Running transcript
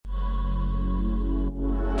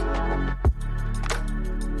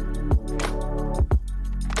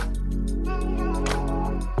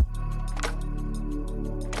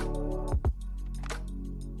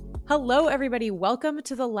Hello, everybody. Welcome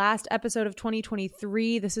to the last episode of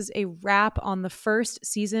 2023. This is a wrap on the first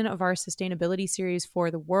season of our sustainability series for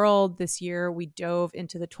the world. This year, we dove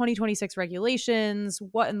into the 2026 regulations.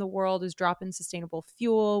 What in the world is drop-in sustainable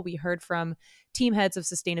fuel? We heard from team heads of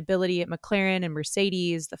sustainability at McLaren and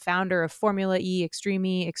Mercedes, the founder of Formula E, Extreme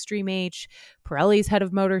E, Extreme H, Pirelli's head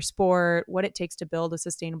of motorsport, what it takes to build a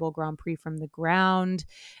sustainable Grand Prix from the ground,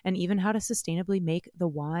 and even how to sustainably make the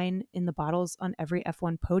wine in the bottles on every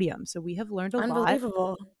F1 podium. So we have learned a lot.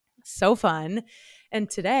 Unbelievable. So fun. And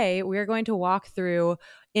today we are going to walk through,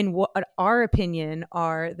 in what our opinion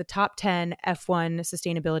are the top 10 F1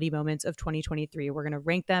 sustainability moments of 2023. We're going to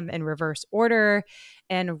rank them in reverse order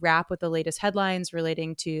and wrap with the latest headlines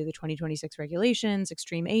relating to the 2026 regulations,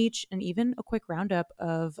 Extreme H, and even a quick roundup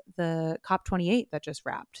of the COP28 that just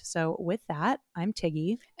wrapped. So with that, I'm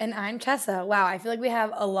Tiggy. And I'm Tessa. Wow, I feel like we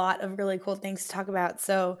have a lot of really cool things to talk about.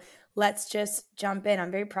 So let's just jump in.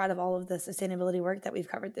 I'm very proud of all of the sustainability work that we've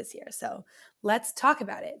covered this year. So let's talk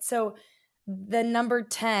about it. So the number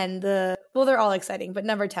 10, they're all exciting, but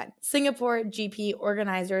number 10, Singapore GP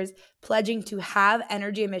organizers pledging to have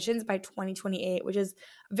energy emissions by 2028, which is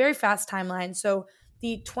a very fast timeline. So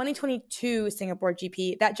the 2022 Singapore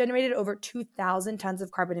GP, that generated over 2,000 tons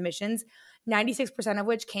of carbon emissions, 96% of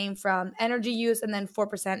which came from energy use and then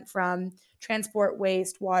 4% from transport,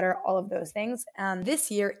 waste, water, all of those things. This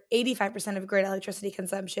year, 85% of grid electricity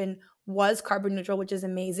consumption was carbon neutral, which is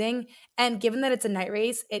amazing. And given that it's a night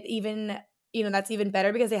race, that's even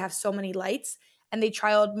better because they have so many lights, and they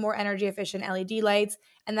trialed more energy efficient LED lights,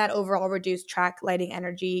 and that overall reduced track lighting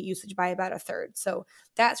energy usage by about a third. So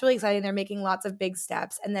that's really exciting. They're making lots of big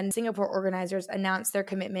steps. And then Singapore organizers announced their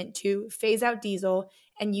commitment to phase out diesel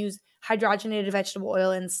and use hydrogenated vegetable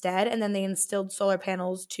oil instead. And then they installed solar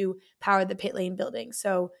panels to power the pit lane building.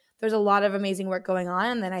 So there's a lot of amazing work going on.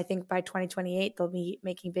 And then I think by 2028, they'll be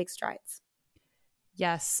making big strides.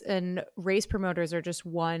 Yes, and race promoters are just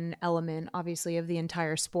one element, obviously, of the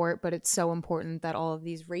entire sport, but it's so important that all of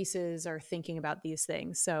these races are thinking about these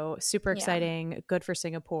things. So super exciting, good for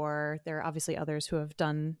Singapore. There are obviously others who have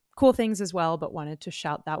done cool things as well, but wanted to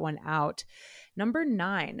shout that one out. Number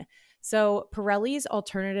 9. So Pirelli's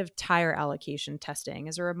alternative tire allocation testing.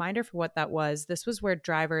 As a reminder for what that was, this was where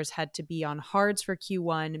drivers had to be on hards for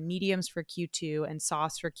Q1, mediums for Q2, and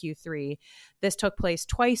softs for Q3. This took place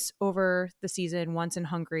twice over the season, once in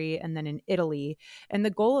Hungary and then in Italy. And the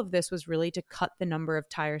goal of this was really to cut the number of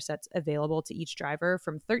tire sets available to each driver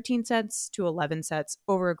from 13 sets to 11 sets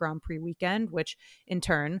over a Grand Prix weekend, which in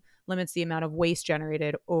turn limits the amount of waste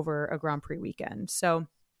generated over a Grand Prix weekend. So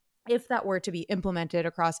if that were to be implemented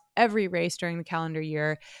across every race during the calendar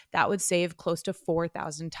year, that would save close to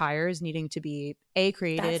 4,000 tires needing to be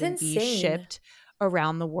created and B, shipped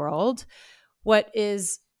around the world. What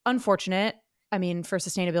is unfortunate, I mean, for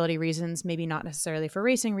sustainability reasons, maybe not necessarily for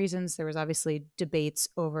racing reasons, there was obviously debates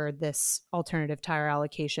over this alternative tire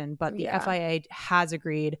allocation, but the FIA has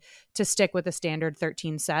agreed to stick with the standard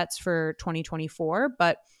 13 sets for 2024.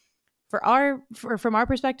 But from our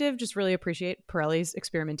perspective, just really appreciate Pirelli's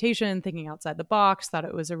experimentation, thinking outside the box, thought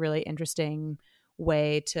it was a really interesting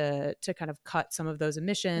way to kind of cut some of those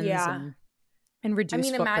emissions and reduce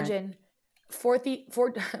footprint. Imagine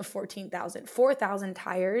 4,000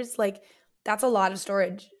 tires. Like, that's a lot of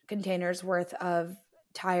storage containers worth of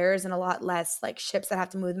tires and a lot less like ships that have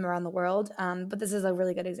to move them around the world. But this is a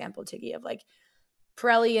really good example, Tiggy, of like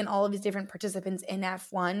Pirelli and all of these different participants in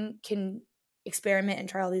F1 can experiment and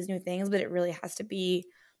try all these new things, but it really has to be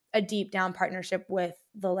a deep down partnership with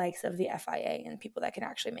the likes of the FIA and people that can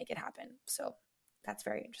actually make it happen. So that's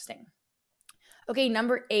very interesting. Okay,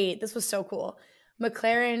 number 8. This was so cool.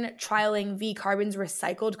 McLaren trialing V-Carbon's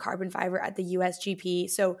recycled carbon fiber at the US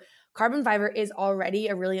GP. So carbon fiber is already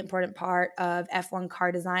a really important part of F1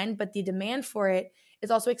 car design, but the demand for it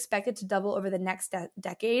is also expected to double over the next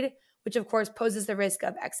decade, which of course poses the risk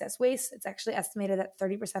of excess waste. It's actually estimated that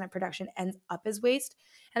 30% of production ends up as waste.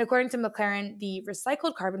 And according to McLaren, the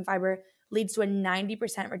recycled carbon fiber leads to a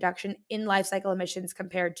 90% reduction in life cycle emissions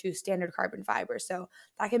compared to standard carbon fiber. So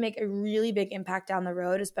that can make a really big impact down the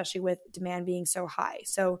road, especially with demand being so high.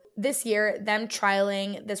 So this year, them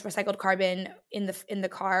trialing this recycled carbon in the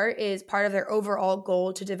car is part of their overall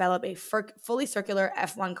goal to develop a fully circular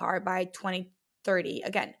F1 car by 2030.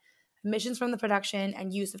 Again, emissions from the production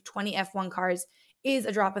and use of 20 F1 cars is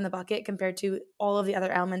a drop in the bucket compared to all of the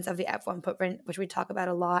other elements of the F1 footprint, which we talk about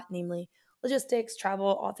a lot, namely logistics, travel,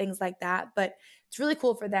 all things like that. But it's really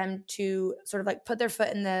cool for them to sort of like put their foot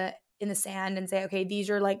in the sand and say, okay, these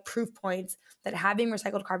are like proof points that having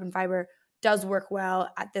recycled carbon fiber does work well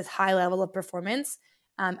at this high level of performance.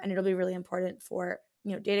 And it'll be really important for,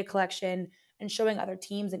 data collection and showing other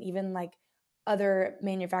teams and even like other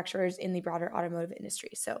manufacturers in the broader automotive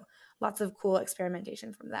industry. So lots of cool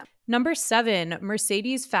experimentation from them. Number 7,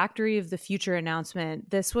 Mercedes Factory of the Future announcement.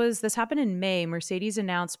 This happened in May. Mercedes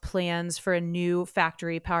announced plans for a new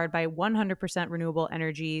factory powered by 100% renewable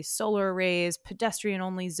energy, solar arrays,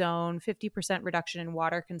 pedestrian-only zone, 50% reduction in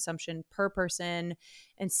water consumption per person,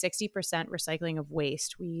 and 60% recycling of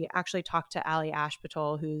waste. We actually talked to Ali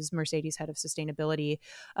Ashpatel, who's Mercedes head of sustainability,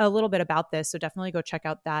 a little bit about this. So definitely go check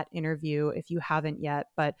out that interview if you haven't yet.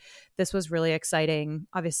 But this was really exciting.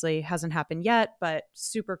 Obviously, hasn't happened yet, but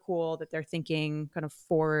super cool that they're thinking kind of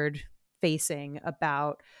forward facing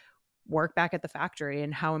about work back at the factory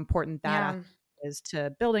and how important that is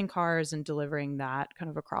to building cars and delivering that kind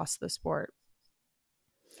of across the sport.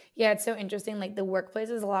 Yeah, it's so interesting. Like the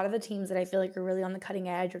workplaces, a lot of the teams that I feel like are really on the cutting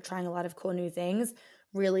edge or trying a lot of cool new things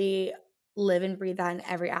really live and breathe that in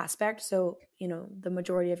every aspect. So, the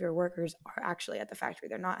majority of your workers are actually at the factory.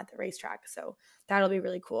 They're not at the racetrack. So that'll be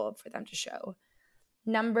really cool for them to show.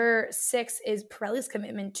 Number 6 is Pirelli's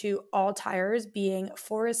commitment to all tires being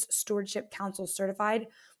Forest Stewardship Council certified,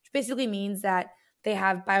 which basically means that they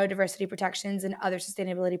have biodiversity protections and other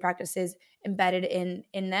sustainability practices embedded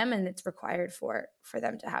in them, and it's required for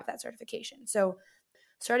them to have that certification. So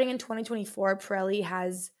starting in 2024, Pirelli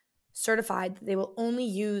has certified that they will only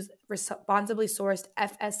use responsibly sourced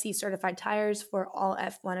FSC certified tires for all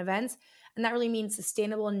F1 events. And that really means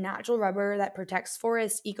sustainable natural rubber that protects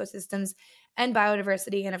forests, ecosystems, and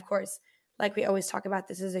biodiversity. And of course, like we always talk about,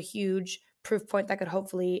 this is a huge proof point that could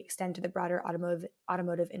hopefully extend to the broader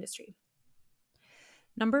automotive industry.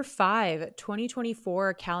 Number 5,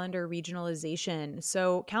 2024 calendar regionalization.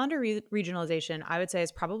 So calendar regionalization, I would say,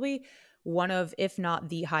 is probably one of, if not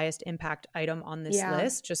the highest impact item on this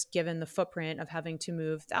list, just given the footprint of having to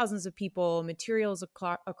move thousands of people, materials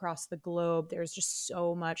across the globe. There's just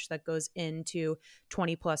so much that goes into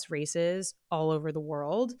 20 plus races all over the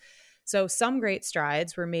world. So some great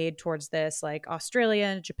strides were made towards this, like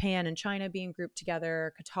Australia, Japan, and China being grouped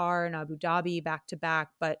together, Qatar and Abu Dhabi back to back.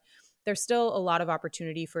 But there's still a lot of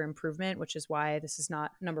opportunity for improvement, which is why this is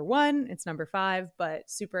not number 1, it's number 5, but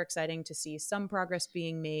super exciting to see some progress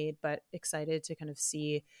being made, but excited to kind of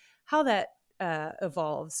see how that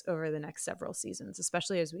evolves over the next several seasons,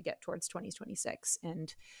 especially as we get towards 2026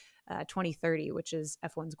 and 2030, which is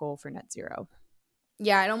F1's goal for net zero.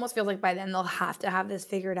 Yeah, it almost feels like by then they'll have to have this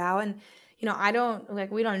figured out. And,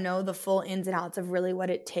 we don't know the full ins and outs of really what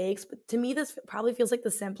it takes. But to me, this probably feels like the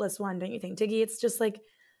simplest one, don't you think, Tiggy? It's just like,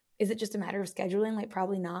 is it just a matter of scheduling? Like,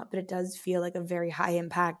 probably not, but it does feel like a very high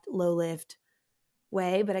impact, low lift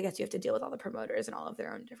way. But I guess you have to deal with all the promoters and all of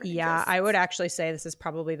their own different interests. I would actually say this is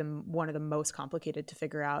probably one of the most complicated to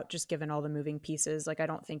figure out, just given all the moving pieces. Like, I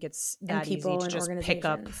don't think it's that easy to just pick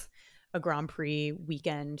up a Grand Prix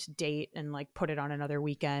weekend date and like put it on another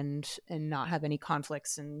weekend and not have any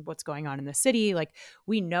conflicts in what's going on in the city. Like,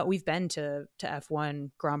 we know, we've been to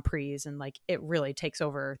F1 Grand Prix and like it really takes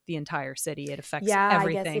over the entire city. It affects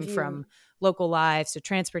everything from local lives to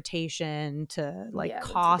transportation to like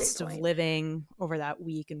cost of living over that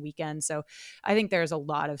week and weekend. So I think there's a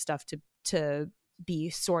lot of stuff to be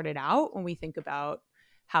sorted out when we think about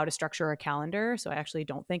how to structure a calendar. So I actually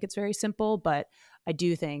don't think it's very simple, but I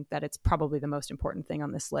do think that it's probably the most important thing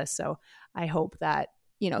on this list. So I hope that,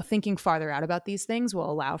 thinking farther out about these things will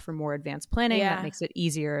allow for more advanced planning that makes it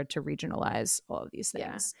easier to regionalize all of these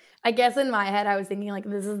things. I guess in my head, I was thinking like,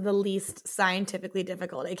 this is the least scientifically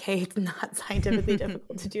difficult. Okay, it's not scientifically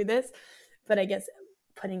difficult to do this, but I guess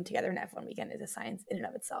putting together an F1 weekend is a science in and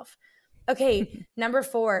of itself. Okay, number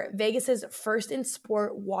 4, Vegas's first in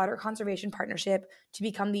sport water conservation partnership to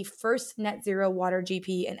become the first net zero water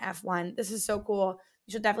GP in F1. This is so cool.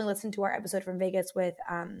 You should definitely listen to our episode from Vegas with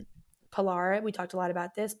Pilar. We talked a lot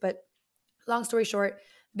about this, but long story short,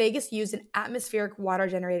 Vegas used an atmospheric water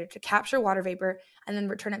generator to capture water vapor and then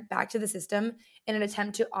return it back to the system in an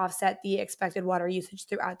attempt to offset the expected water usage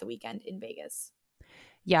throughout the weekend in Vegas.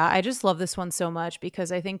 Yeah, I just love this one so much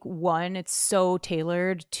because I think, one, it's so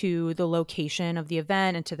tailored to the location of the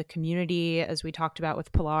event and to the community. As we talked about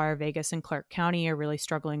with Pilar, Vegas and Clark County are really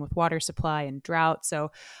struggling with water supply and drought.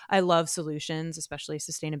 So I love solutions, especially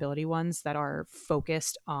sustainability ones that are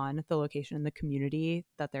focused on the location and the community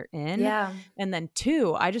that they're in. Yeah. And then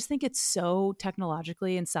 2, I just think it's so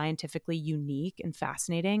technologically and scientifically unique and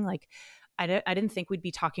fascinating. Like, I didn't think we'd be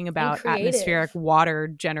talking about atmospheric water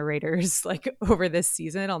generators like over this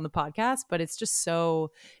season on the podcast, but it's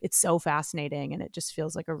so fascinating, and it just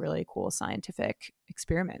feels like a really cool scientific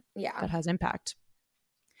experiment that has impact.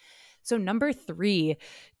 So number 3,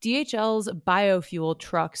 DHL's biofuel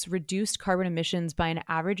trucks reduced carbon emissions by an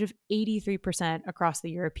average of 83% across the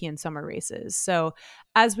European summer races. So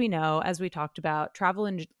as we know, as we talked about, travel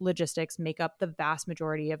and logistics make up the vast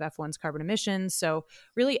majority of F1's carbon emissions. So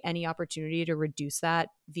really any opportunity to reduce that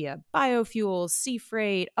via biofuels, sea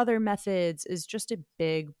freight, other methods is just a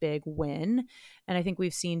big, big win. And I think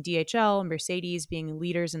we've seen DHL and Mercedes being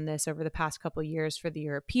leaders in this over the past couple of years for the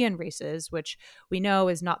European races, which we know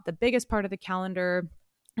is not the biggest part of the calendar.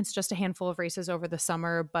 It's just a handful of races over the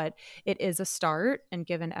summer, but it is a start. And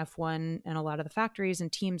given F1 and a lot of the factories and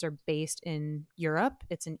teams are based in Europe,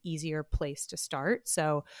 it's an easier place to start.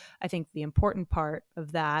 So I think the important part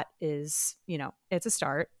of that is, it's a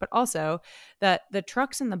start, but also that the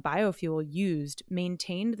trucks and the biofuel used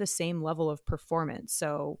maintained the same level of performance.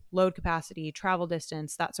 So load capacity, travel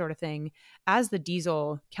distance, that sort of thing, as the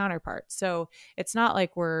diesel counterpart. So it's not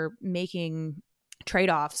like we're making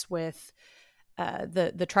trade-offs with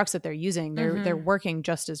the trucks that they're using. They're working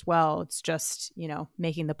just as well. It's just,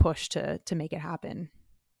 making the push to make it happen.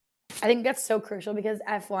 I think that's so crucial because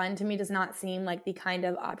F1 to me does not seem like the kind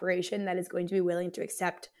of operation that is going to be willing to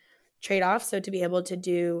accept trade-offs. So to be able to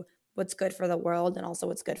do what's good for the world and also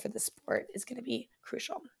what's good for the sport is going to be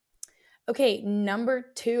crucial. Okay, number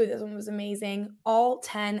 2, this one was amazing. All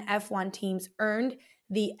 10 F1 teams earned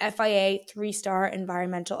the FIA 3-star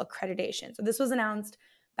environmental accreditation. So this was announced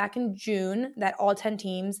back in June that all 10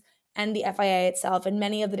 teams and the FIA itself and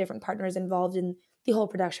many of the different partners involved in the whole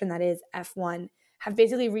production that is F1 have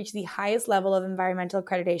basically reached the highest level of environmental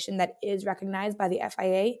accreditation that is recognized by the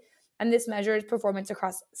FIA. And this measures performance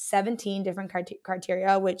across 17 different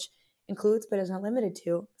criteria, which includes, but is not limited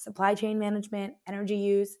to, supply chain management, energy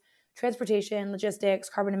use, transportation, logistics,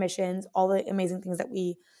 carbon emissions, all the amazing things that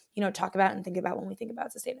we, talk about and think about when we think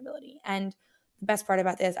about sustainability. And the best part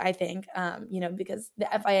about this, I think, because the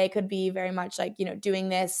FIA could be very much like, doing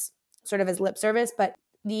this sort of as lip service, but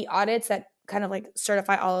the audits that kind of like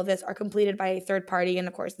certify all of this are completed by a third party. And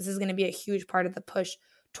of course, this is going to be a huge part of the push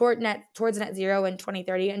towards net zero in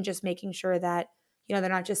 2030 and just making sure that, they're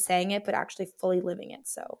not just saying it, but actually fully living it.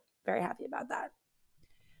 So very happy about that.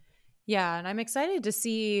 Yeah. And I'm excited to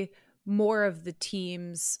see more of the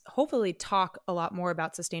teams hopefully talk a lot more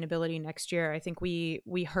about sustainability next year. I think we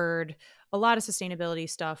heard a lot of sustainability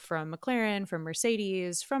stuff from McLaren, from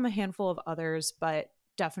Mercedes, from a handful of others, but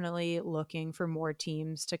definitely looking for more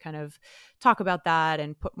teams to kind of talk about that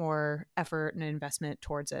and put more effort and investment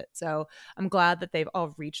towards it. So I'm glad that they've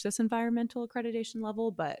all reached this environmental accreditation level,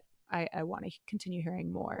 but I want to continue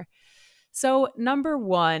hearing more. So number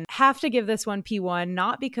 1, have to give this one P1,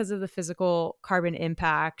 not because of the physical carbon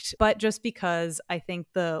impact, but just because I think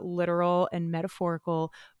the literal and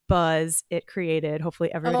metaphorical buzz it created.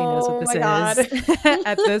 Hopefully everybody knows what this is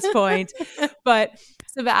at this point. But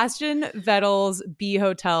Sebastian Vettel's B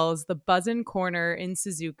hotels, the Buzzin' Corner in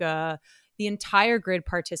Suzuka, the entire grid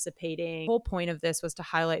participating. The whole point of this was to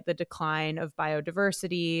highlight the decline of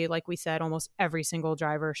biodiversity. Like we said, almost every single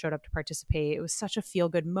driver showed up to participate. It was such a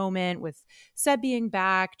feel-good moment with Seb being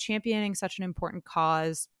back, championing such an important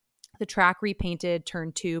cause. The track repainted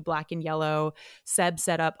Turn 2 black and yellow. Seb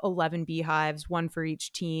set up 11 beehives, one for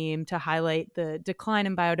each team, to highlight the decline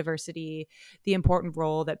in biodiversity, the important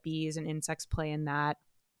role that bees and insects play in that.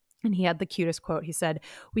 And he had the cutest quote. He said,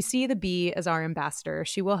 "We see the bee as our ambassador.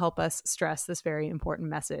 She will help us stress this very important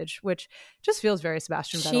message," which just feels very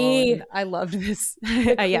Sebastian Vettel. And I loved this.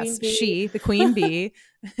 Yes, bee. She, the queen bee.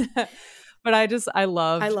 But I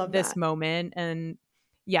loved this moment. And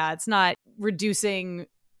yeah, it's not reducing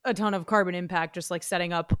a ton of carbon impact, just like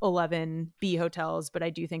setting up 11 bee hotels. But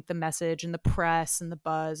I do think the message and the press and the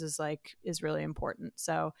buzz is really important.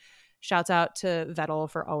 So shouts out to Vettel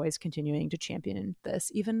for always continuing to champion this,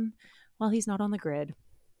 even while he's not on the grid.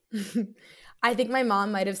 I think my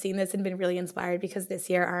mom might have seen this and been really inspired because this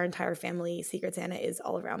year our entire family Secret Santa is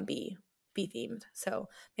all around bee themed. So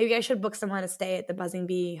maybe I should book someone to stay at the Buzzing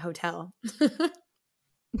Bee Hotel.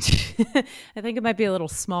 I think it might be a little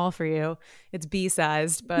small for you. It's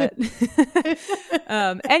bee-sized, but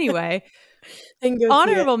anyway,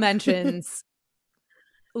 honorable mentions.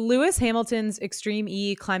 Lewis Hamilton's Extreme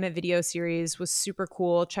E climate video series was super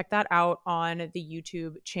cool. Check that out on the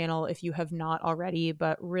YouTube channel if you have not already,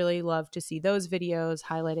 but really love to see those videos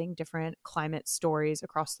highlighting different climate stories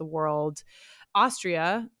across the world.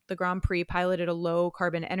 Austria, the Grand Prix, piloted a low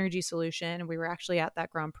carbon energy solution, and we were actually at that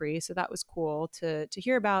Grand Prix, so that was cool to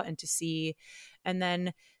hear about and to see. And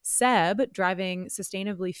then Seb driving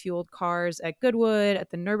sustainably fueled cars at Goodwood,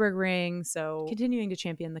 at the Nürburgring, so continuing to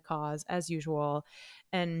champion the cause as usual.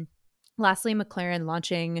 And Lastly, McLaren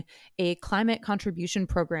launching a climate contribution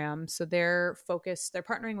program. So they're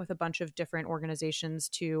partnering with a bunch of different organizations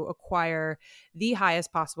to acquire the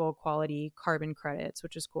highest possible quality carbon credits,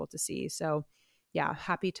 which is cool to see. So yeah,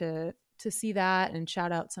 happy to see that and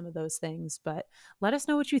shout out some of those things. But let us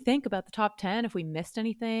know what you think about the top 10, if we missed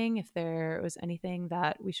anything, if there was anything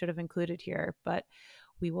that we should have included here. But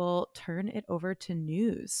we will turn it over to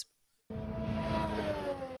news.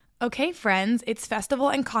 Okay, friends, it's festival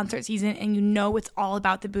and concert season, and you know it's all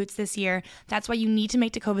about the boots this year. That's why you need to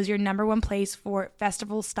make Tecovas your number one place for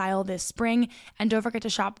festival style this spring. And don't forget to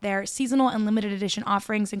shop their seasonal and limited edition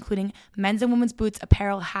offerings, including men's and women's boots,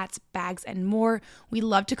 apparel, hats, bags, and more. We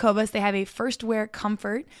love Tecovas. They have a first wear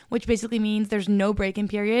comfort, which basically means there's no break-in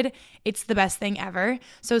period. It's the best thing ever.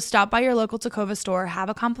 So stop by your local Tecovas store, have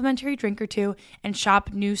a complimentary drink or two, and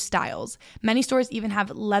shop new styles. Many stores even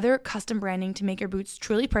have leather custom branding to make your boots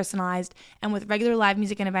truly personalized. And with regular live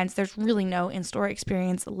music and events, there's really no in-store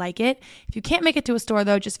experience like it. If you can't make it to a store,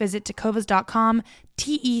 though, just visit tecovas.com,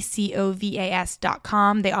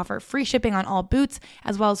 tecovas.com. They offer free shipping on all boots,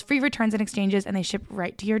 as well as free returns and exchanges, and they ship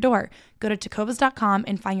right to your door. Go to tecovas.com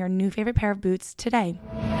and find your new favorite pair of boots today.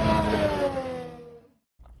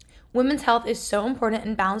 Women's health is so important,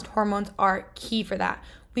 and balanced hormones are key for that.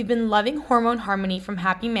 We've been loving Hormone Harmony from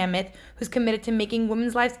Happy Mammoth, who's committed to making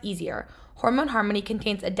women's lives easier. Hormone Harmony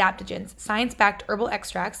contains adaptogens, science-backed herbal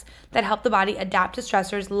extracts that help the body adapt to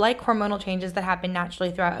stressors like hormonal changes that happen naturally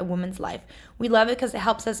throughout a woman's life. We love it because it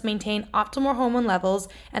helps us maintain optimal hormone levels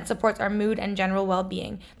and supports our mood and general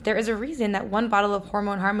well-being. There is a reason that one bottle of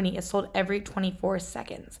Hormone Harmony is sold every 24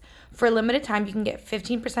 seconds. For a limited time, you can get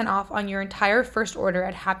 15% off on your entire first order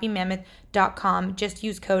at happymammoth.com. Just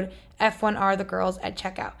use code F1RTheGirls at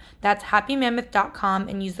checkout. That's happymammoth.com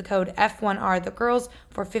and use the code F1RTheGirls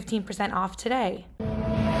for 15% off today.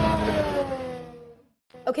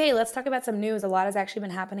 Okay, let's talk about some news. A lot has actually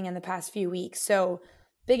been happening in the past few weeks. So,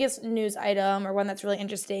 biggest news item, or one that's really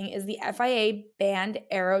interesting, is the FIA banned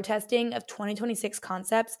aero testing of 2026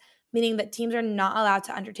 concepts, meaning that teams are not allowed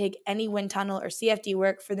to undertake any wind tunnel or CFD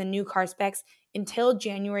work for the new car specs until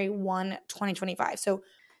January 1, 2025. So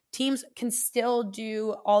teams can still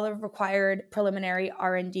do all the required preliminary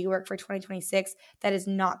R&D work for 2026 that is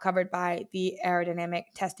not covered by the aerodynamic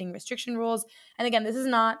testing restriction rules. And again, this is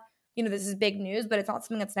not, this is big news, but it's not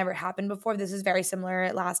something that's never happened before. This is very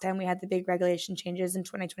similar. Last time we had the big regulation changes in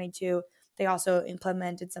 2022, they also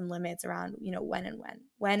implemented some limits around,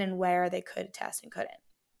 when and where they could test and couldn't.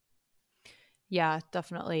 Yeah,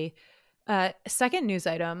 definitely. Second news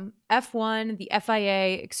item, F1, the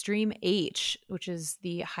FIA Extreme H, which is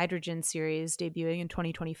the hydrogen series debuting in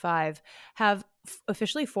 2025, have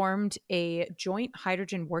officially formed a joint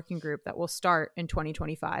hydrogen working group that will start in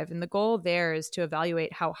 2025. And the goal there is to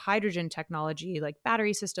evaluate how hydrogen technology like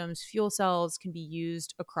battery systems, fuel cells can be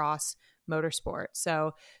used across motorsport.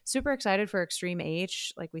 So super excited for Extreme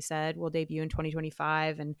H. Like we said, will debut in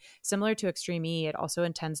 2025. And similar to Extreme E, it also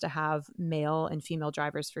intends to have male and female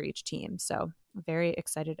drivers for each team. So very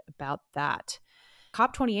excited about that.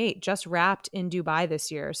 COP28 just wrapped in Dubai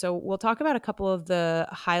this year. So we'll talk about a couple of the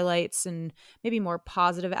highlights and maybe more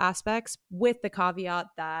positive aspects, with the caveat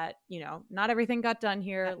that, not everything got done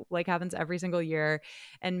here, like happens every single year.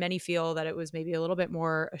 And many feel that it was maybe a little bit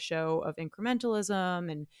more a show of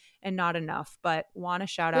incrementalism and not enough. But want to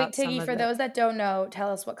shout out Tiggy, for those that don't know, tell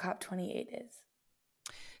us what COP28 is.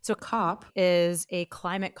 So COP is a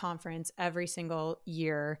climate conference every single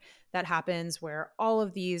year that happens where all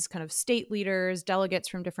of these kind of state leaders, delegates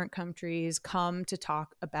from different countries come to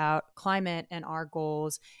talk about climate and our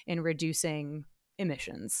goals in reducing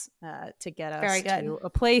emissions to get us to a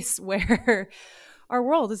place where our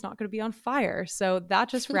world is not going to be on fire. So that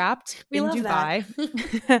just wrapped in Dubai.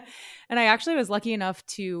 And I actually was lucky enough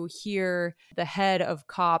to hear the head of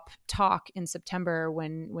COP talk in September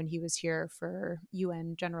when he was here for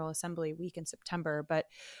UN General Assembly week in September. But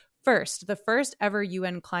first, the first ever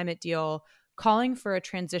UN climate deal calling for a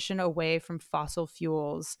transition away from fossil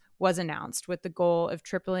fuels was announced, with the goal of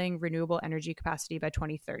tripling renewable energy capacity by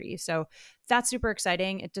 2030. So that's super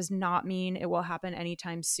exciting. It does not mean it will happen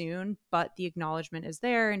anytime soon, but the acknowledgement is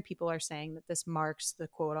there, and people are saying that this marks the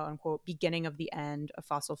quote unquote beginning of the end of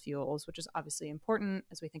fossil fuels, which is obviously important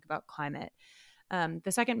as we think about climate.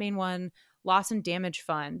 The second main one, Loss and Damage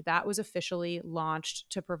Fund, that was officially launched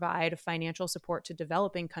to provide financial support to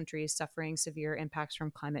developing countries suffering severe impacts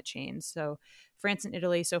from climate change. So France and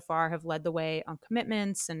Italy so far have led the way on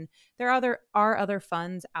commitments, and there are other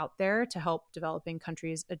funds out there to help developing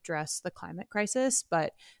countries address the climate crisis,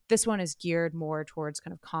 but this one is geared more towards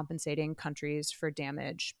kind of compensating countries for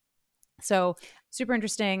damage. So super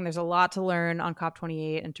interesting. There's a lot to learn on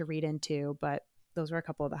COP28 and to read into, but those were a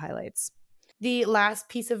couple of the highlights. The last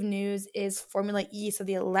piece of news is Formula E, so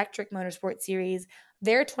the electric motorsport series.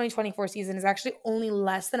 Their 2024 season is actually only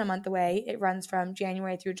less than a month away. It runs from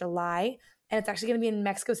January through July, and it's actually going to be in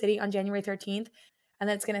Mexico City on January 13th. And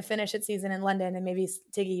then it's going to finish its season in London. And maybe,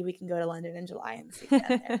 Tiggy, we can go to London in July and see it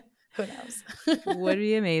there. Who knows? Would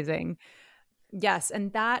be amazing. Yes,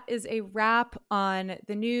 and that is a wrap on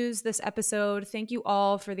the news this episode. Thank you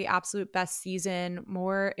all for the absolute best season.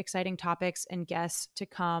 More exciting topics and guests to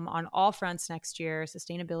come on all fronts next year,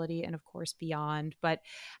 sustainability and of course beyond. But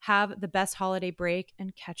have the best holiday break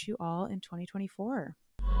and catch you all in 2024.